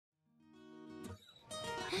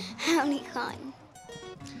Hownicon.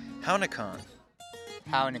 Hownicon.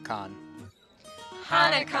 Hownicon.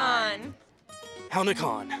 Hownicon.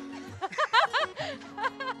 Hownicon.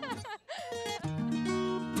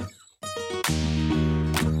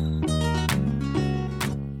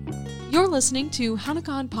 You're listening to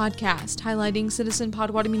Hownicon Podcast, highlighting Citizen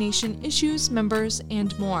Potawatomi Nation issues, members,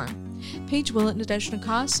 and more. Paige Willett, Nadesh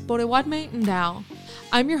Nakas, Borewadme, Ndao.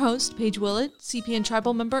 I'm your host, Paige Willett, CPN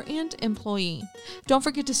Tribal member and employee. Don't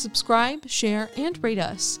forget to subscribe, share, and rate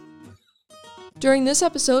us. During this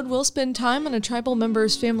episode, we'll spend time on a tribal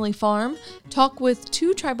member's family farm, talk with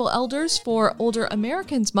 2 tribal elders for Older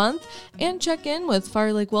Americans Month, and check in with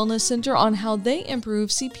FireLake Wellness Center on how they improve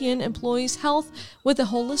CPN employees' health with a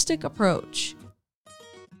holistic approach.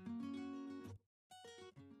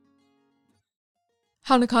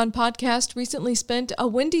 Hownicon Podcast recently spent a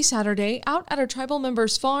windy Saturday out at a tribal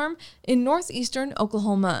member's farm in northeastern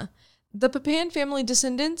Oklahoma. The Papan family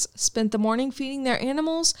descendants spent the morning feeding their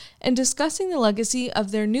animals and discussing the legacy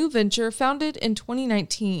of their new venture founded in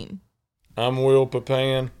 2019. I'm Will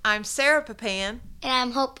Papan. I'm Sarah Papan. And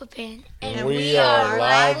I'm Hope Papan. And we are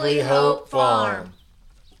Lively Hope Farm.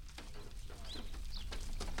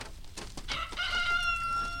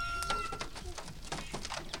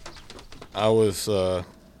 I was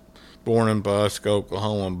born in Busk,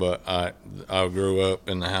 Oklahoma, but I grew up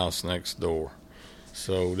in the house next door.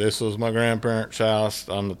 So this was my grandparents' house.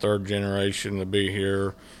 I'm the 3rd generation to be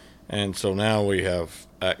here. And so now we have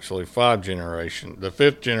actually 5 generations. The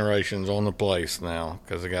 5th generation's on the place now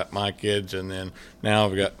because I got my kids, and then now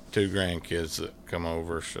I've got 2 grandkids that come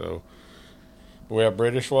over. So we have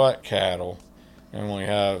British white cattle, and we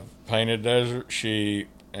have painted desert sheep,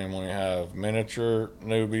 and we have miniature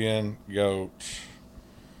Nubian goats,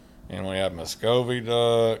 and we have Muscovy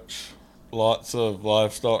ducks, lots of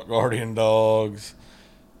livestock guardian dogs.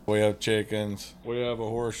 We have chickens. We have a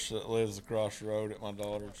horse that lives across the road at my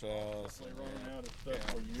daughter's house. They run out of stuff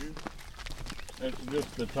for you. It's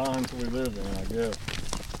just the times we live in, I guess.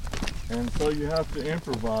 And so you have to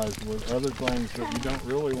improvise with other things that you don't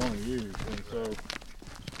really want to use. And so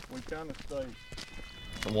we kind of stay.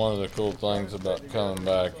 One of the cool things about coming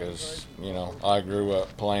back is, I grew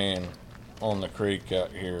up playing on the creek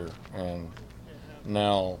out here, and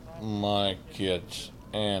now my kids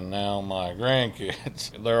and now my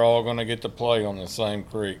grandkids, they're all going to get to play on the same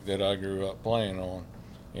creek that I grew up playing on.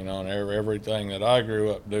 And everything that I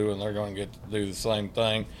grew up doing, they're going to get to do the same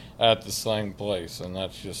thing at the same place, and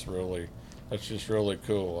that's just really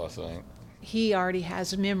cool, I think. He already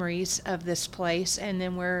has memories of this place, and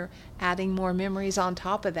then we're adding more memories on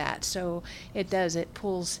top of that. So it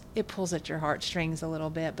pulls at your heartstrings a little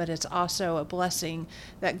bit, but it's also a blessing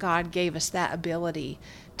that God gave us that ability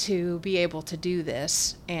to be able to do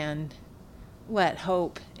this and let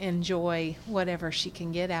Hope enjoy whatever she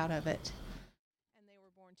can get out of it. And they were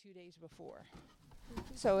born 2 days before.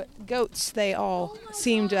 So goats, they all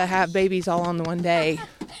seem to have babies all on the one day.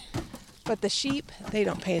 But the sheep, they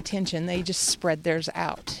don't pay attention. They just spread theirs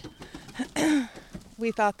out.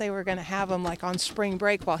 We thought they were going to have them like on spring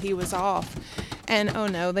break while he was off. And oh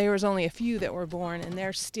no, there was only a few that were born, and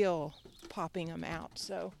they're still popping them out.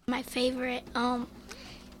 So My favorite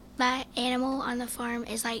animal on the farm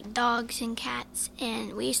is like dogs and cats,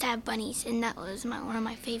 and we used to have bunnies, and that was one of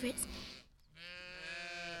my favorites.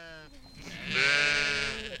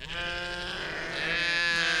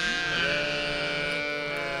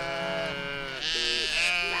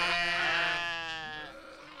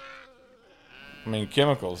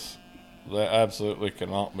 Chemicals, they absolutely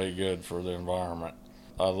cannot be good for the environment.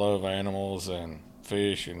 I love animals and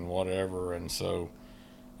fish and whatever, and so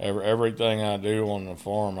everything I do on the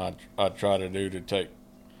farm, I try to do to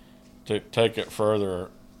take it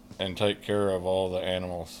further and take care of all the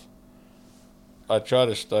animals. I try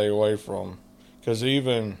to stay away from, because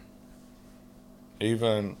even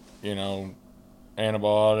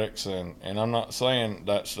antibiotics, and I'm not saying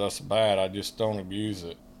that's bad, I just don't abuse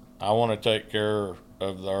it. I want to take care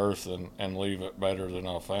of the earth and leave it better than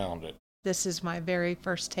I found it. this is my very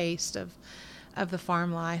first taste of the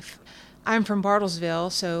farm life. I'm from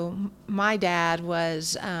Bartlesville, so my dad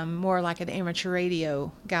was more like an amateur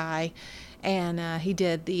radio guy, and he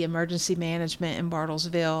did the emergency management in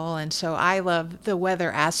Bartlesville, and so I love the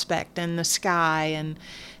weather aspect and the sky and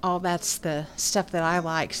all that's the stuff that I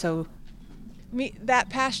like. So that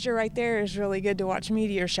pasture right there is really good to watch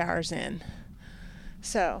meteor showers in.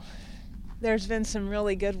 So there's been some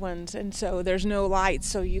really good ones, and so there's no lights,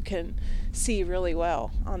 so you can see really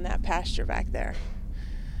well on that pasture back there.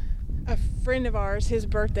 A friend of ours, his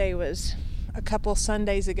birthday was a couple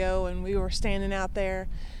Sundays ago, and we were standing out there.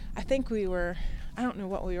 I think we were, I don't know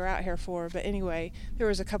what we were out here for, but anyway, there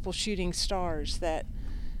was a couple shooting stars that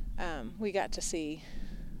we got to see.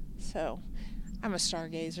 So I'm a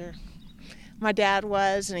stargazer. My dad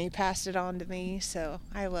was, and he passed it on to me, so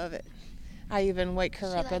I love it. I even wake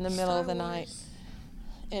her up in the middle of the night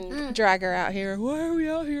and drag her out here. Why are we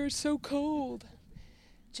out here? It's so cold.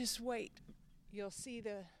 Just wait. You'll see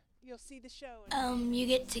the show. You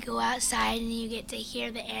get to go outside and you get to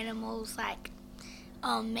hear the animals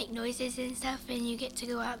make noises and stuff, and you get to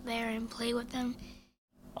go out there and play with them.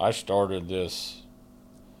 I started this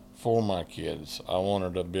for my kids. I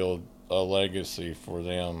wanted to build a legacy for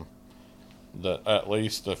them that at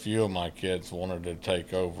least a few of my kids wanted to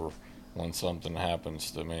take over when something happens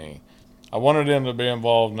to me. I wanted them to be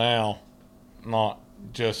involved now, not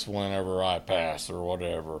just whenever I pass or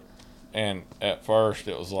whatever. And at first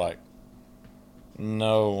it was like,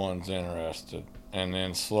 no one's interested. And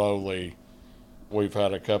then slowly we've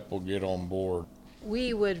had a couple get on board.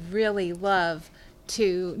 We would really love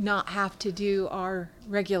to not have to do our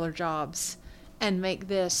regular jobs and make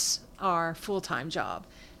this our full-time job.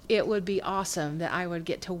 It would be awesome that I would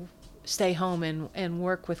get to stay home and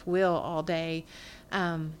work with Will all day.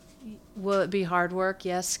 Will it be hard work?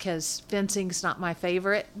 Yes, because fencing's not my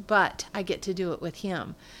favorite, but I get to do it with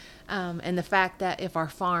him. And the fact that if our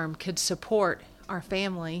farm could support our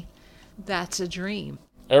family, that's a dream.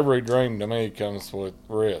 Every dream to me comes with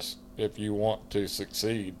risk if you want to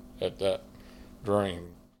succeed at that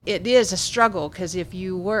dream. It is a struggle because if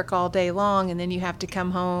you work all day long and then you have to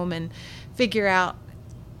come home and figure out,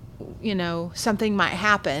 something might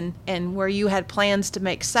happen, and where you had plans to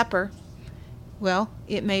make supper, well,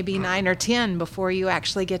 it may be 9 or 10 before you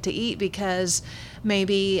actually get to eat because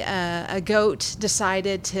maybe a goat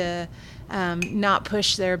decided to not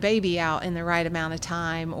push their baby out in the right amount of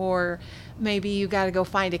time, or maybe you got to go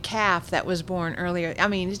find a calf that was born earlier. I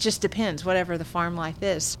mean, it just depends, whatever the farm life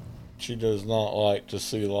is. She does not like to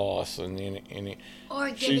see loss in any. Or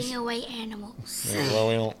giving away animals. Yeah,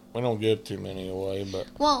 well, we don't give too many away, but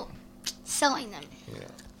selling them. Yeah,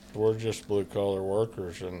 we're just blue collar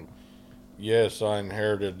workers, and yes, I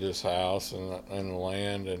inherited this house and the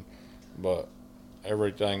land, but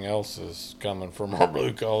everything else is coming from our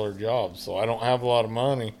blue collar jobs. So I don't have a lot of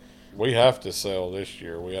money. We have to sell this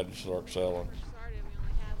year. We had to start selling.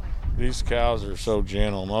 These cows are so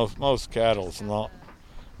gentle. Most cattle's not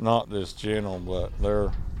this gentle, but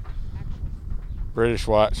British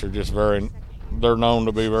whites are just they're known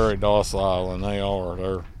to be very docile, and they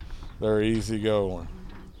are. They're easygoing.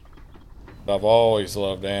 I've always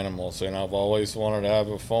loved animals, and I've always wanted to have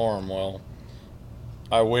a farm. Well,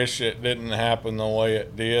 I wish it didn't happen the way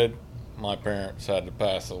it did. My parents had to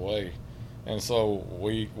pass away, and so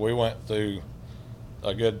we went through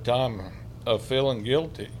a good time of feeling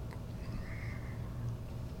guilty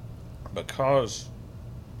because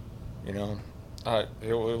it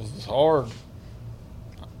was hard.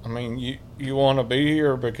 I mean, you want to be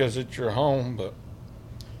here because it's your home, but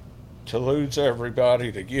to lose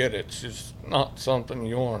everybody to get it's just not something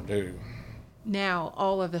you want to do. Now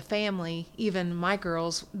all of the family, even my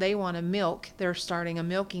girls, they want to milk. They're starting a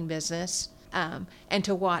milking business, and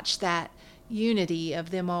to watch that unity of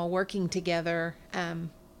them all working together,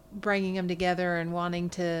 bringing them together and wanting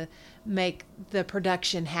to make the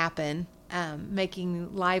production happen,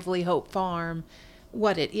 making Lively Hope Farm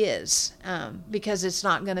what it is, because it's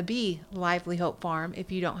not going to be Lively Hope Farm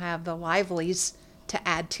if you don't have the livelies to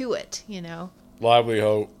add to it, Lively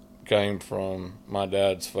Hope came from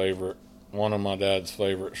one of my dad's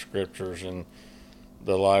favorite scriptures, and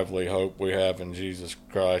the lively hope we have in Jesus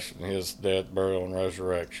Christ and his death, burial, and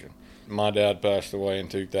resurrection. My dad passed away in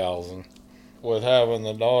 2000. With having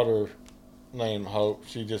the daughter named Hope,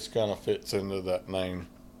 she just kind of fits into that name,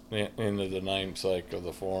 into the namesake of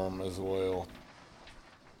the farm as well.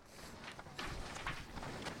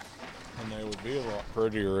 And they would be a lot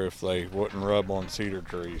prettier if they wouldn't rub on cedar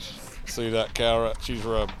trees. See that cow, she's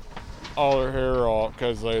rubbed all her hair off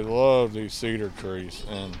because they love these cedar trees,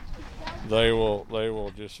 and they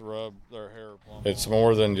will just rub their hair. It's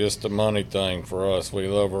more than just a money thing for us. We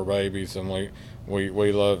love our babies, and we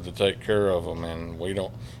love to take care of them, and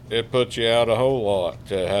it puts you out a whole lot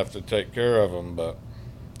to have to take care of them, but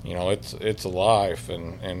it's a life,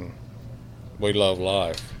 and we love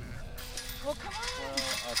life. Well,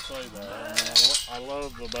 I say that. I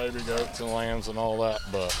love the baby goats and lambs and all that,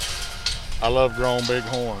 but I love growing big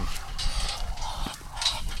horns.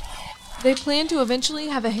 They plan to eventually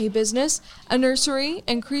have a hay business, a nursery,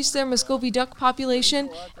 increase their Muscovy duck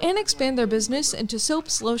population, and expand their business into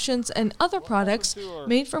soaps, lotions, and other products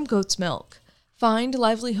made from goat's milk. Find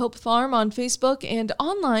Lively Hope Farm on Facebook and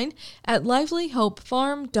online at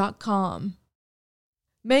livelyhopefarm.com.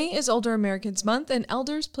 May is Older Americans Month, and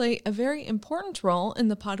elders play a very important role in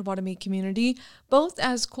the Potawatomi community, both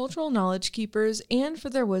as cultural knowledge keepers and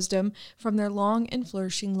for their wisdom from their long and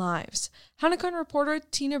flourishing lives. Hanukkah reporter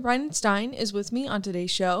Tina Bridenstine is with me on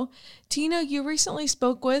today's show. Tina, you recently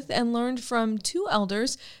spoke with and learned from two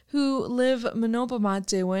elders who live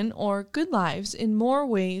Manobamadzewan, or good lives, in more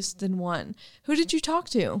ways than one. Who did you talk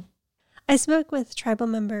to? I spoke with tribal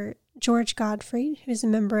member George Godfrey, who's a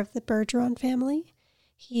member of the Bergeron family.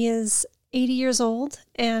 He is 80 years old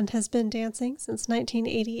and has been dancing since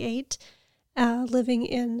 1988, living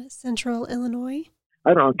in central Illinois.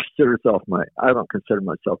 I don't consider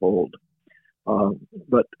myself old,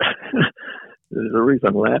 but the reason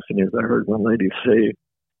I'm laughing is I heard one lady say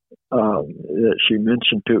that she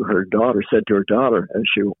said to her daughter as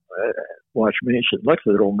she watched me, she said, "Look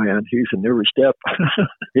at that old man, he's in every step."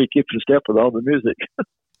 He keeps in step with all the music.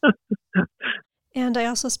 And I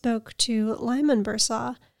also spoke to Lyman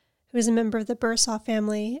Bursaw, who is a member of the Bursaw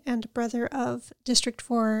family and brother of District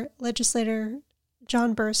 4 legislator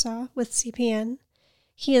John Bursaw with CPN.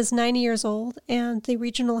 He is 90 years old and the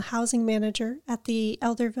regional housing manager at the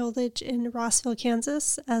Elder Village in Rossville,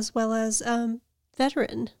 Kansas, as well as a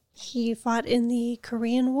veteran. He fought in the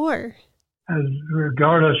Korean War. As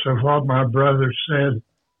regardless of what my brother says,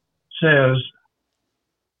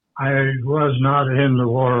 I was not in the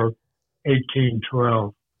War of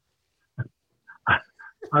 1812.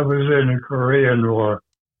 I was in the Korean War.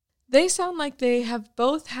 They sound like they have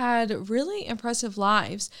both had really impressive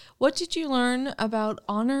lives. What did you learn about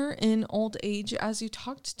honor in old age as you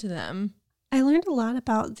talked to them? I learned a lot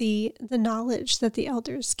about the knowledge that the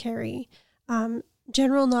elders carry.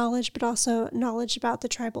 General knowledge, but also knowledge about the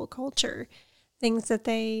tribal culture, things that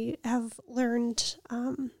they have learned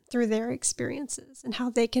through their experiences and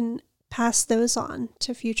how they can pass those on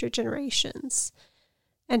to future generations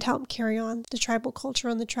and help carry on the tribal culture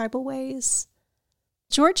and the tribal ways.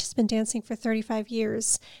 George has been dancing for 35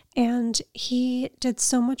 years, and he did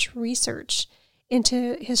so much research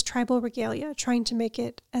into his tribal regalia, trying to make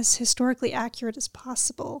it as historically accurate as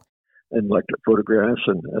possible. And like the photographs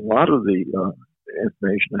and a lot of the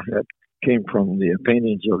information I had came from the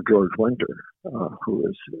paintings of George Winter, who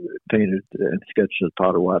was painted and sketched the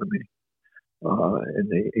Potawatomi in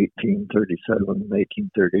the 1837 and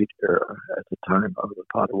 1838 era, at the time of the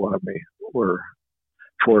Potawatomi were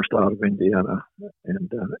forced out of Indiana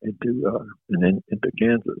and into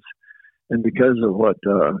Kansas. And because of what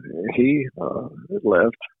he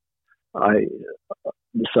left, I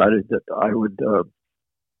decided that I would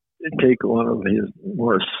take one of his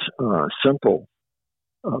more simple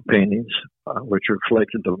paintings, which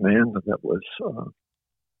reflected a man that was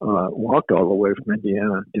walked all the way from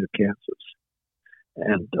Indiana to Kansas.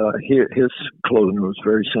 And his clothing was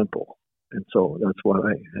very simple. And so that's what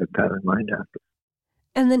I had patterned mine after.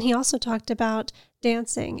 And then he also talked about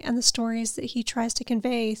dancing and the stories that he tries to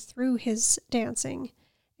convey through his dancing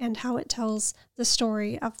and how it tells the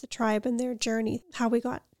story of the tribe and their journey, how we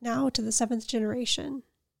got now to the seventh generation.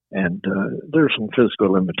 And there's some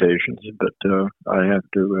physical limitations, but I have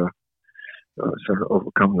to sort of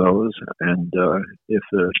overcome those. And if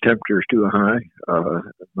the temperature is too high,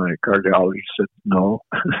 my cardiologist said no.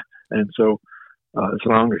 And so as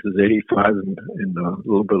long as it's 85 and a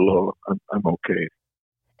little bit low, I'm okay.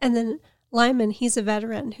 And then Lyman, he's a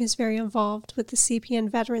veteran who's very involved with the CPN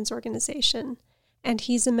Veterans Organization. And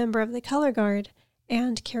he's a member of the Color Guard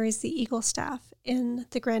and carries the Eagle Staff in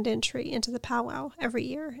the grand entry into the powwow every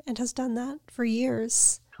year and has done that for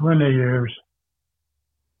years. 20 years.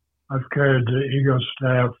 I've carried the Eagle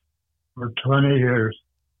Staff for 20 years.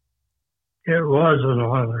 It was an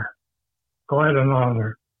honor, quite an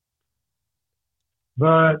honor.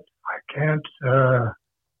 But I can't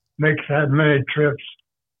make that many trips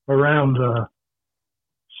around the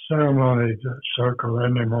ceremony circle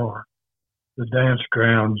anymore, the dance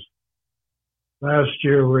grounds. Last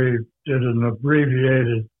year we did an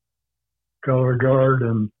abbreviated color guard,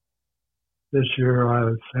 and this year I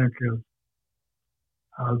think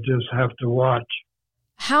I'll just have to watch.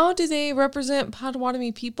 How do they represent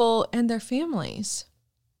Potawatomi people and their families?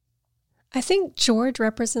 I think George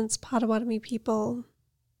represents Potawatomi people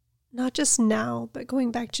not just now, but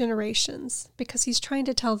going back generations, because he's trying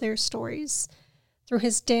to tell their stories through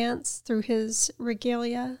his dance, through his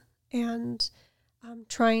regalia, and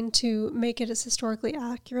trying to make it as historically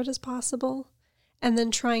accurate as possible, and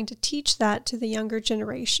then trying to teach that to the younger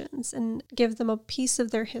generations and give them a piece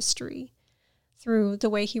of their history through the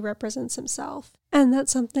way he represents himself. And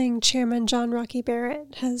that's something Chairman John Rocky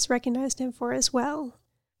Barrett has recognized him for as well.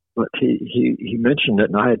 But he mentioned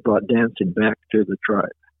that I had brought dancing back to the tribe.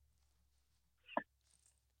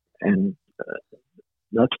 And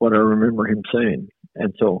That's what I remember him saying.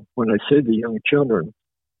 And so when I say the young children,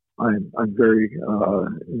 I'm very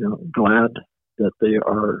glad that they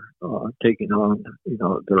are taking on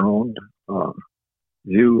their own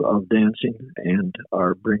view of dancing and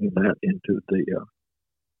are bringing that into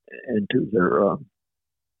their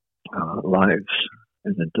lives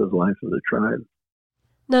and into the life of the tribe.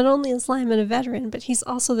 Not only is Lyman a veteran, but he's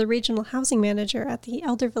also the regional housing manager at the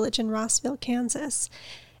Elder Village in Rossville, Kansas.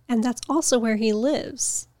 And that's also where he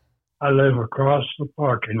lives. I live across the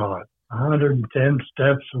parking lot, 110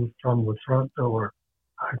 steps from the front door.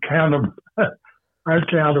 I count them. I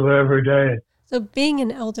count them every day. So being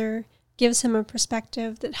an elder gives him a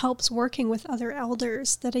perspective that helps working with other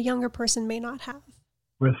elders that a younger person may not have.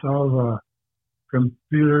 With all the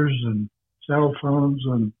computers and cell phones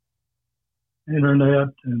and internet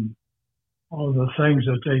and all the things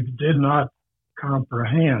that they did not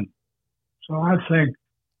comprehend. So I think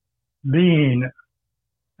being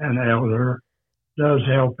an elder does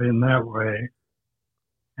help in that way.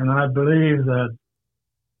 And I believe that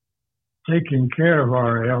taking care of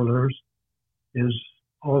our elders is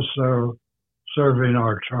also serving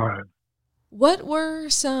our tribe. What were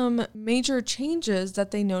some major changes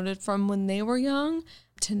that they noted from when they were young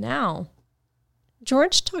to now?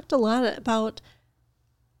 George talked a lot about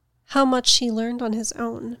how much he learned on his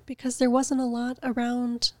own because there wasn't a lot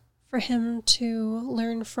around for him to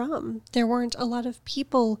learn from. There weren't a lot of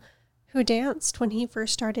people who danced when he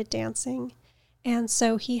first started dancing. And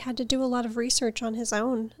so he had to do a lot of research on his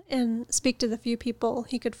own and speak to the few people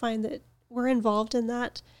he could find that were involved in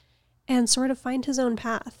that and sort of find his own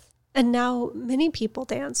path. And now many people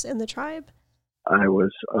dance in the tribe. I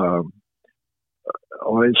was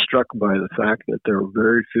always struck by the fact that there were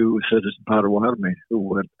very few citizens in Potawatomi who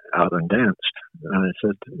went out and danced. And I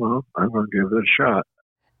said, well, I'm going to give it a shot.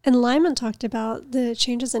 And Lyman talked about the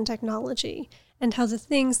changes in technology and how the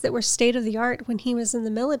things that were state of the art when he was in the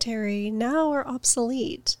military now are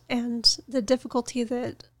obsolete, and the difficulty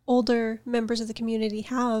that older members of the community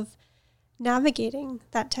have navigating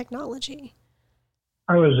that technology.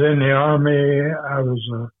 I was in the Army. I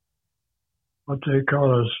was what they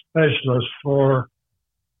call a specialist for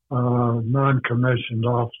non-commissioned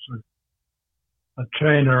officer, a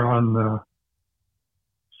trainer on the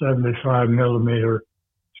 75 millimeter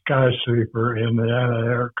Sky Sweeper in the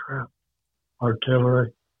anti-aircraft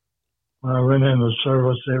artillery. When I went in the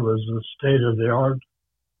service, it was the state of the art.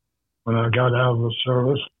 When I got out of the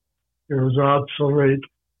service, it was obsolete.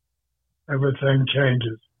 Everything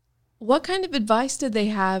changes. What kind of advice did they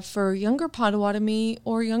have for younger Potawatomi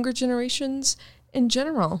or younger generations in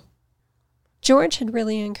general? George had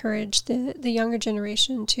really encouraged the younger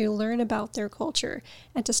generation to learn about their culture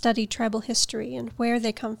and to study tribal history and where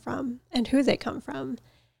they come from and who they come from.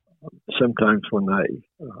 Sometimes when I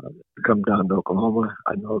come down to Oklahoma,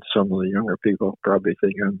 I know some of the younger people probably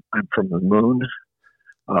think I'm from the moon,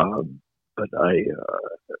 but I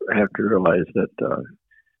have to realize that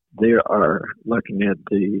they are looking at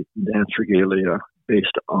the dance regalia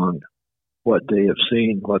based on what they have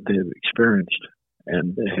seen, what they have experienced,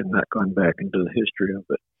 and they have not gone back into the history of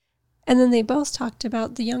it. And then they both talked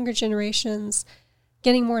about the younger generations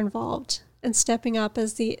getting more involved and stepping up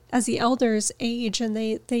as the elders age and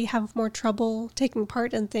they have more trouble taking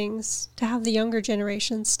part in things, to have the younger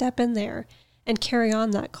generation step in there and carry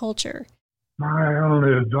on that culture. My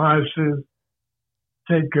only advice is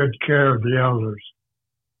take good care of the elders.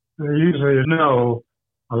 They usually know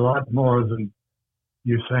a lot more than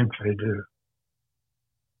you think they do.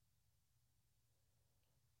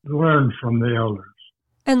 Learn from the elders.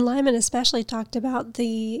 And Lyman especially talked about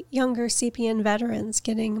the younger CPN veterans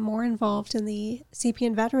getting more involved in the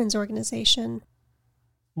CPN Veterans Organization.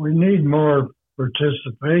 We need more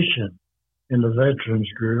participation in the veterans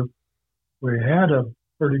group. We had a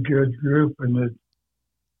pretty good group, and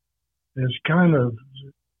it's kind of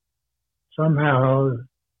somehow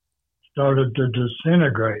started to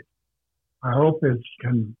disintegrate. I hope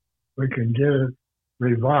we can get it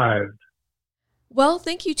revived. Well,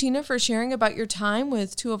 thank you, Tina, for sharing about your time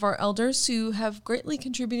with two of our elders who have greatly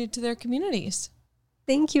contributed to their communities.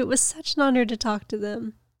 Thank you. It was such an honor to talk to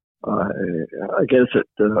them. I guess it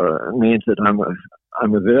means that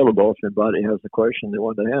I'm available if anybody has a question they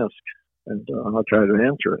want to ask, and I'll try to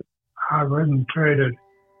answer it. I wouldn't trade it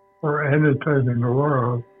for anything in the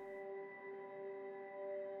world.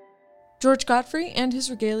 George Godfrey and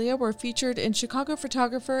his regalia were featured in Chicago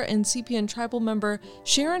photographer and CPN tribal member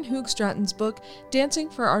Sharon Hoogstraten's book, Dancing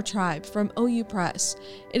for Our Tribe, from OU Press.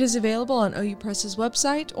 It is available on OU Press's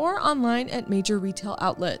website or online at major retail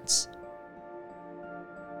outlets.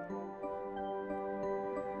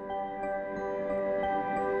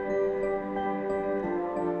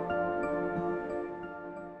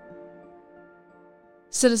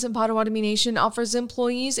 Citizen Potawatomi Nation offers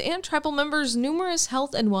employees and tribal members numerous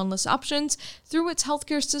health and wellness options through its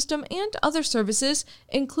healthcare system and other services,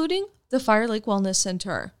 including the FireLake Wellness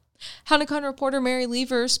Center. Hanukkah reporter Mary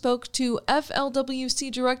Lever spoke to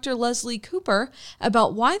FLWC Director Leslie Cooper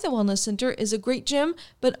about why the Wellness Center is a great gym,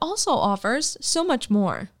 but also offers so much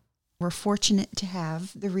more. We're fortunate to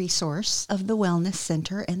have the resource of the Wellness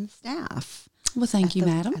Center and the staff. Well, thank you,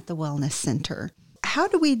 madam. At the Wellness Center. How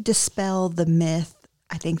do we dispel the myth?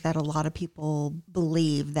 I think that a lot of people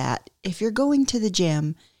believe that if you're going to the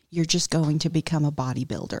gym, you're just going to become a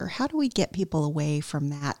bodybuilder. How do we get people away from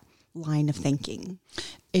that line of thinking?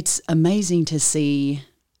 It's amazing to see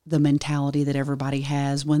the mentality that everybody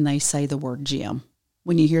has when they say the word gym.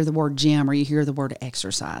 When you hear the word gym or you hear the word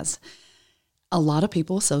exercise, a lot of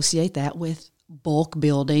people associate that with bulk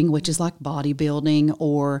building, which is like bodybuilding,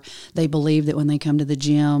 or they believe that when they come to the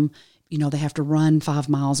gym, you know, they have to run 5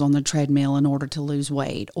 miles on the treadmill in order to lose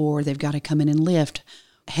weight, or they've got to come in and lift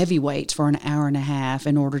heavy weights for an hour and a half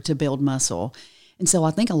in order to build muscle. And so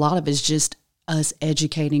I think a lot of it is just us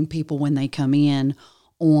educating people when they come in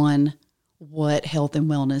on what health and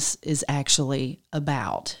wellness is actually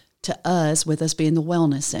about. To us, with us being the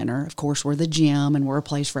Wellness Center, of course, we're the gym and we're a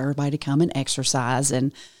place for everybody to come and exercise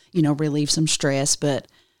and, you know, relieve some stress. But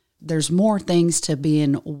there's more things to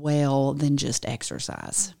being well than just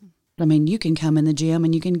exercise. I mean, you can come in the gym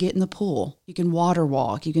and you can get in the pool. You can water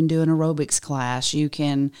walk. You can do an aerobics class. You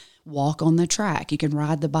can walk on the track. You can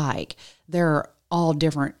ride the bike. There are all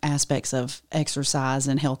different aspects of exercise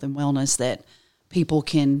and health and wellness that people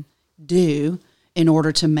can do in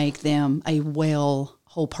order to make them a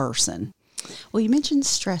whole person. Well, you mentioned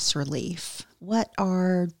stress relief. What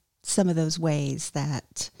are some of those ways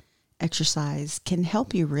that exercise can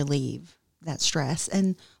help you relieve that stress?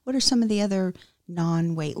 And what are some of the other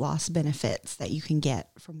non-weight loss benefits that you can get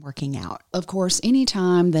from working out? Of course,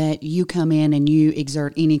 anytime that you come in and you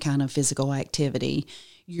exert any kind of physical activity,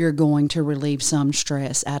 you're going to relieve some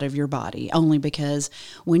stress out of your body, only because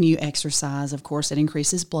when you exercise, of course, it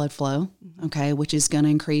increases blood flow, okay, which is going to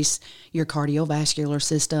increase your cardiovascular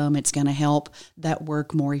system. It's going to help that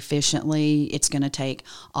work more efficiently. It's going to take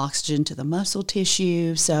oxygen to the muscle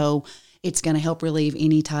tissue. So it's going to help relieve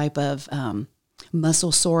any type of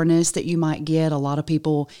muscle soreness that you might get. A lot of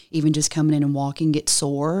people, even just coming in and walking, get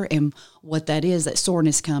sore. And what that is, that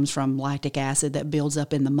soreness comes from lactic acid that builds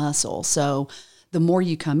up in the muscle. So the more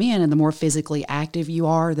you come in and the more physically active you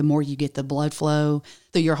are, the more you get the blood flow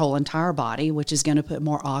through your whole entire body, which is going to put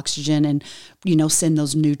more oxygen and, you know, send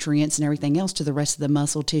those nutrients and everything else to the rest of the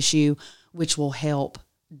muscle tissue, which will help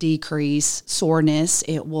decrease soreness.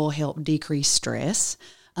 It will help decrease stress.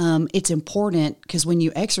 It's important because when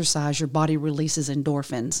you exercise, your body releases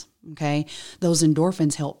endorphins, okay? Those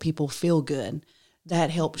endorphins help people feel good. That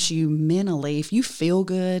helps you mentally. If you feel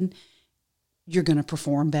good, you're going to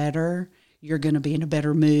perform better. You're going to be in a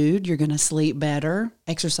better mood. You're going to sleep better.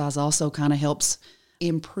 Exercise also kind of helps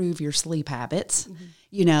improve your sleep habits,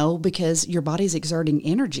 you know, because your body's exerting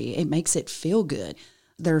energy. It makes it feel good.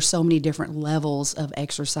 There are so many different levels of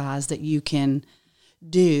exercise that you can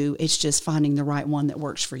do. It's just finding the right one that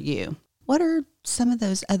works for you. What are some of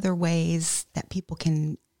those other ways that people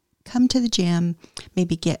can come to the gym,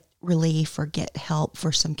 maybe get relief or get help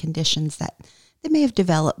for some conditions that they may have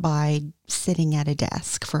developed by sitting at a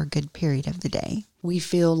desk for a good period of the day? We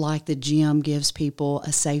feel like the gym gives people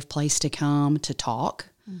a safe place to come to talk,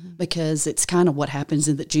 because it's kind of what happens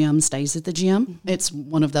in the gym stays at the gym. It's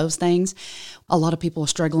one of those things. A lot of people are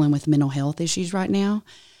struggling with mental health issues right now.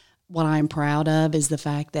 What I'm proud of is the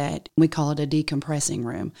fact that we call it a decompressing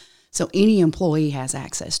room. So any employee has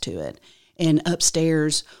access to it. And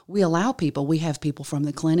upstairs, we allow people. We have people from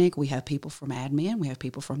the clinic. We have people from admin. We have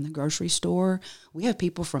people from the grocery store. We have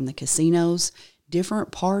people from the casinos,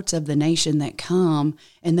 different parts of the nation that come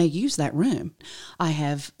and they use that room. I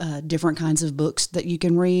have different kinds of books that you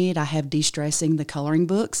can read. I have De-Stressing, the coloring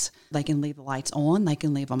books. They can leave the lights on. They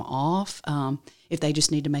can leave them off. If they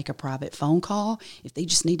just need to make a private phone call, if they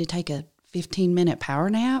just need to take a 15-minute power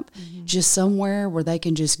nap, just somewhere where they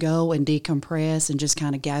can just go and decompress and just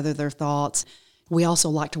kind of gather their thoughts. We also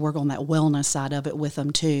like to work on that wellness side of it with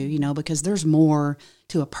them too, you know, because there's more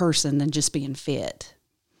to a person than just being fit.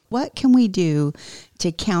 What can we do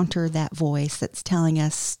to counter that voice that's telling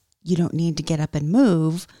us you don't need to get up and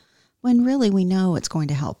move when really we know it's going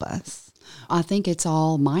to help us? I think it's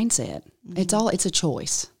all mindset. It's a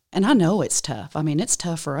choice. And I know it's tough. I mean, it's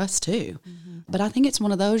tough for us too. But I think it's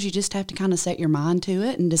one of those you just have to kind of set your mind to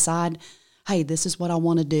it and decide, hey, this is what I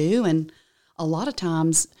want to do. And a lot of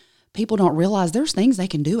times people don't realize there's things they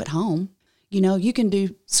can do at home. You can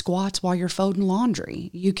do squats while you're folding laundry.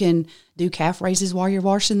 You can do calf raises while you're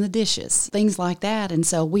washing the dishes, things like that. And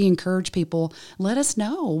so we encourage people, let us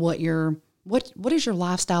know what is your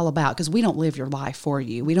lifestyle about? Because we don't live your life for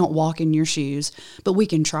you. We don't walk in your shoes, but we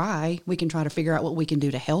can try. We can try to figure out what we can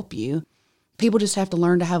do to help you. People just have to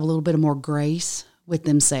learn to have a little bit of more grace with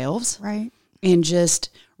themselves. Right. And just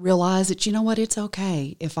realize that, it's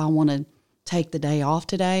okay if I want to take the day off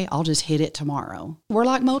today, I'll just hit it tomorrow. We're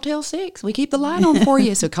like Motel 6. We keep the light on for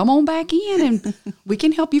you. So come on back in and we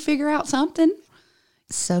can help you figure out something.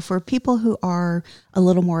 So for people who are a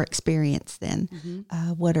little more experienced then,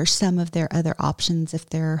 what are some of their other options if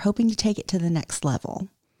they're hoping to take it to the next level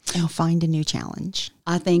and find a new challenge?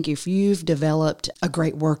 I think if you've developed a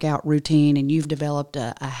great workout routine and you've developed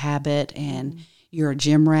a habit and you're a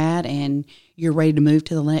gym rat and you're ready to move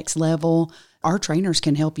to the next level, our trainers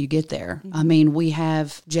can help you get there. I mean, we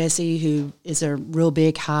have Jesse, who is a real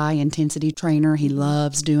big high intensity trainer. He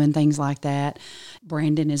loves doing things like that.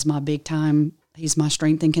 Brandon is my big time. He's my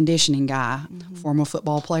strength and conditioning guy, former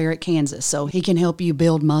football player at Kansas. So he can help you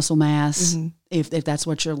build muscle mass if that's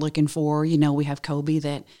what you're looking for. We have Kobe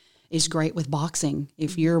that is great with boxing.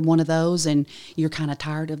 If you're one of those and you're kind of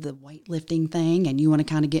tired of the weightlifting thing and you want to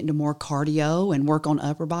kind of get into more cardio and work on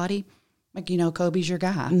upper body, Kobe's your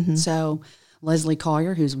guy. So Leslie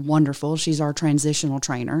Collier, who's wonderful, she's our transitional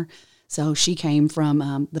trainer. So she came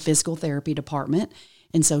from the physical therapy department.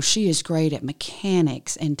 And so she is great at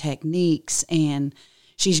mechanics and techniques, and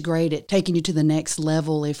she's great at taking you to the next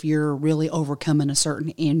level if you're really overcoming a certain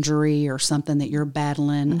injury or something that you're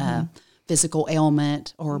battling, a physical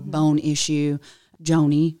ailment or bone issue.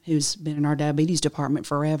 Joni, who's been in our diabetes department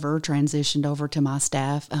forever, transitioned over to my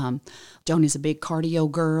staff. Joni's a big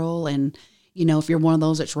cardio girl, and if you're one of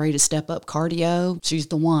those that's ready to step up cardio, she's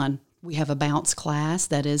the one. We have a bounce class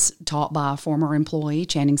that is taught by a former employee,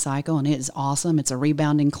 Channing Cycle, and it is awesome. It's a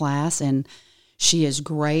rebounding class, and she is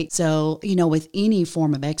great. So, with any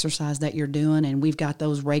form of exercise that you're doing, and we've got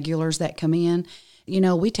those regulars that come in,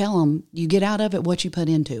 we tell them, you get out of it what you put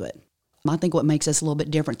into it. I think what makes us a little bit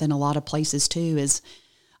different than a lot of places, too, is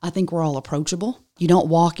I think we're all approachable. You don't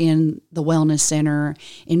walk in the wellness center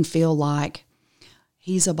and feel like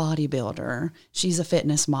he's a bodybuilder, she's a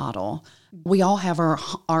fitness model. We all have our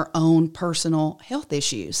own personal health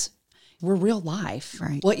issues. We're real life.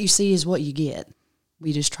 Right. What you see is what you get.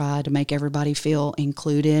 We just try to make everybody feel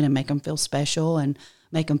included and make them feel special and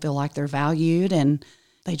make them feel like they're valued, and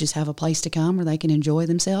they just have a place to come where they can enjoy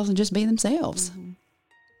themselves and just be themselves.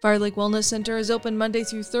 FireLake Wellness Center is open Monday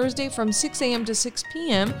through Thursday from 6 a.m. to 6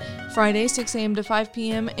 p.m., Friday 6 a.m. to 5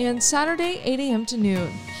 p.m., and Saturday 8 a.m. to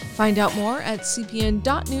noon. Find out more at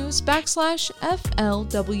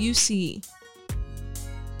cpn.news/FLWC.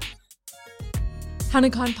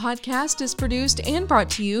 Hanukkah Podcast is produced and brought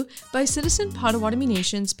to you by Citizen Potawatomi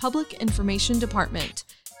Nation's Public Information Department.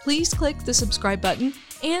 Please click the subscribe button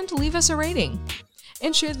and leave us a rating.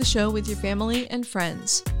 And share the show with your family and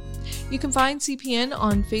friends. You can find CPN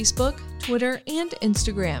on Facebook, Twitter, and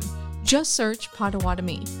Instagram. Just search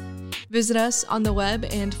Potawatomi. Visit us on the web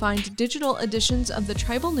and find digital editions of the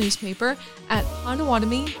tribal newspaper at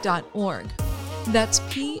potawatomi.org. That's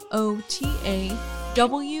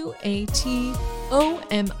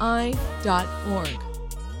POTAWATOMI.org.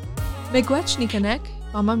 Megwech Nikanek,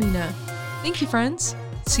 Mamamina. Thank you, friends.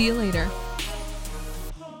 See you later.